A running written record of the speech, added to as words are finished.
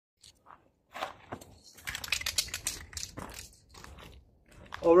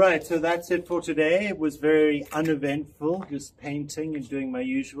All right, so that's it for today. It was very uneventful, just painting and doing my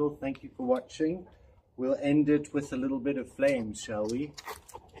usual. Thank you for watching. We'll end it with a little bit of flames, shall we?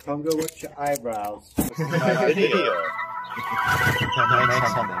 Congo, what's your eyebrows? My video. Make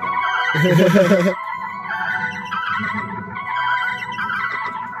something.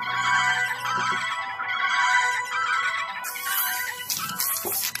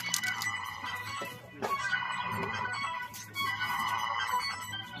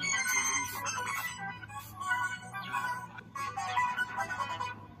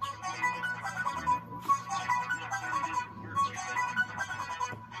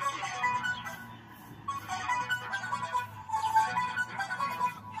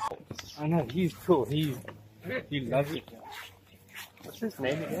 I know, he's cool. He loves it. What's his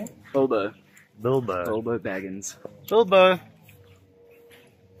name again? Bilbo. Bilbo. Bilbo Baggins. Bilbo.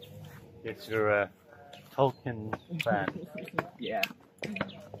 Yes, you're a Tolkien fan. Yeah.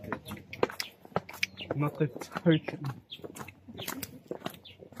 Not the token.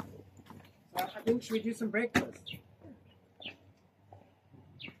 I think should we do some breakfast?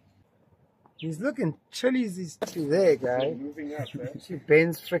 He's looking chilly as he's there, guy. Moving up, See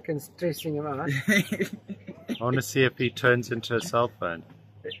Ben's freaking stressing him out. I want to see if he turns into a cell phone.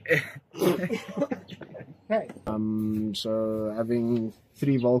 Okay. So having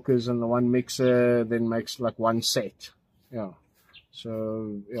 3 Volkers and the 1 mixer then makes like 1 set. Yeah.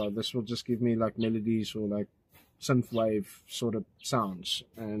 So yeah, this will just give me like melodies or like synthwave sort of sounds,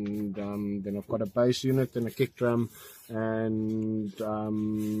 and then I've got a bass unit and a kick drum, and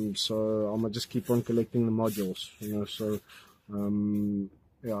so I'm gonna just keep on collecting the modules, you know. So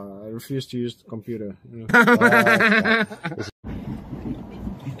yeah, I refuse to use the computer, you know.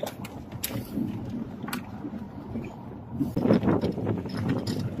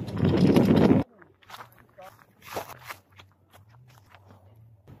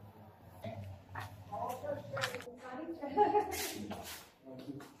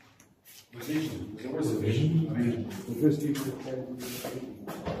 There was a vision. I mean, the first people that came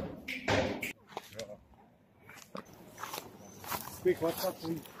Quick, what's up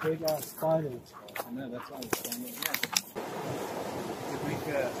with big ass spiders? I know, that's why I was standing. Make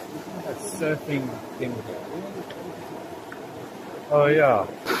a surfing thing with it. Oh yeah.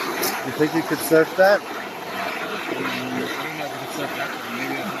 You think you could surf that? I don't know if I could surf that one.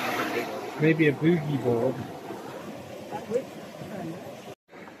 Maybe I can have a big one. Maybe a boogie board.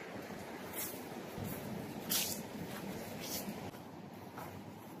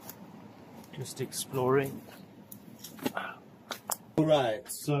 Just exploring.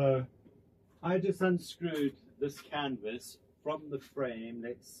 Alright, so I just unscrewed this canvas from the frame.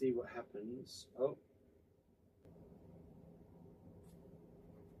 Let's see what happens. Oh.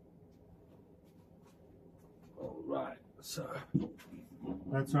 Alright, so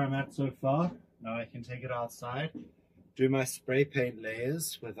that's where I'm at so far. Now I can take it outside, do my spray paint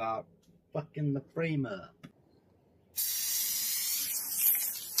layers without fucking the frame up.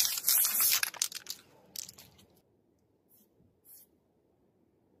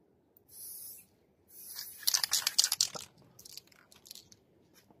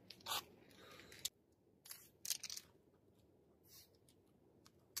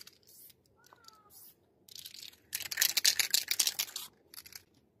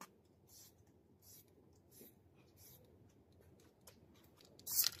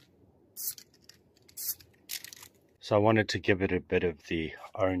 So I wanted to give it a bit of the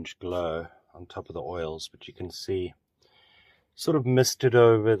orange glow on top of the oils, but you can see sort of misted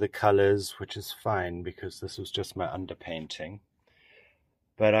over the colors, which is fine because this was just my underpainting.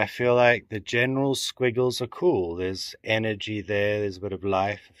 But I feel like the general squiggles are cool. There's energy there, there's a bit of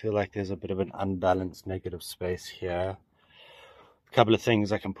life. I feel like there's a bit of an unbalanced negative space here. A couple of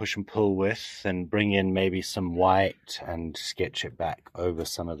things I can push and pull with and bring in maybe some white and sketch it back over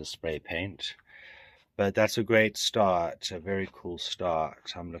some of the spray paint. But that's a great start, a very cool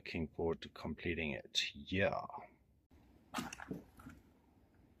start. I'm looking forward to completing it. Yeah.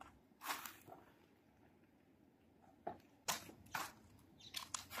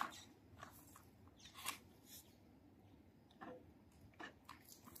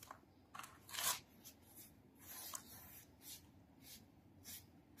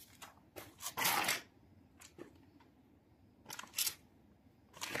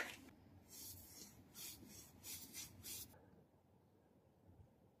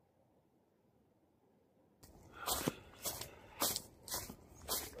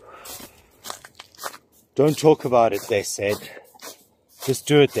 Don't talk about it, they said. Just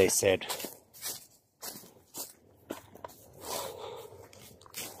do it, they said.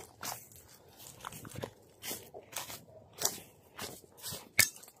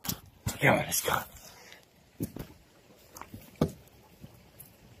 Come on, let's go.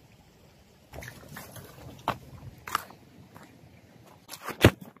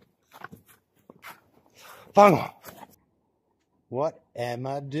 Bongo. What am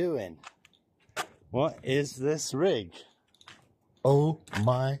I doing? What is this rig? Oh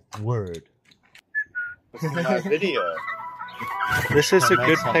my word. This is my video. This is a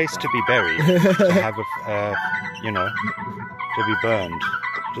good place to be buried. To have a, you know, to be burned.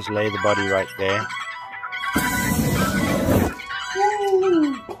 Just lay the body right there.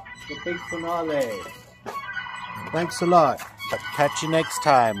 Woo! The big finale. Thanks a lot. But catch you next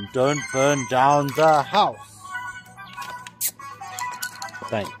time. Don't burn down the house.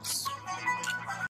 Thanks.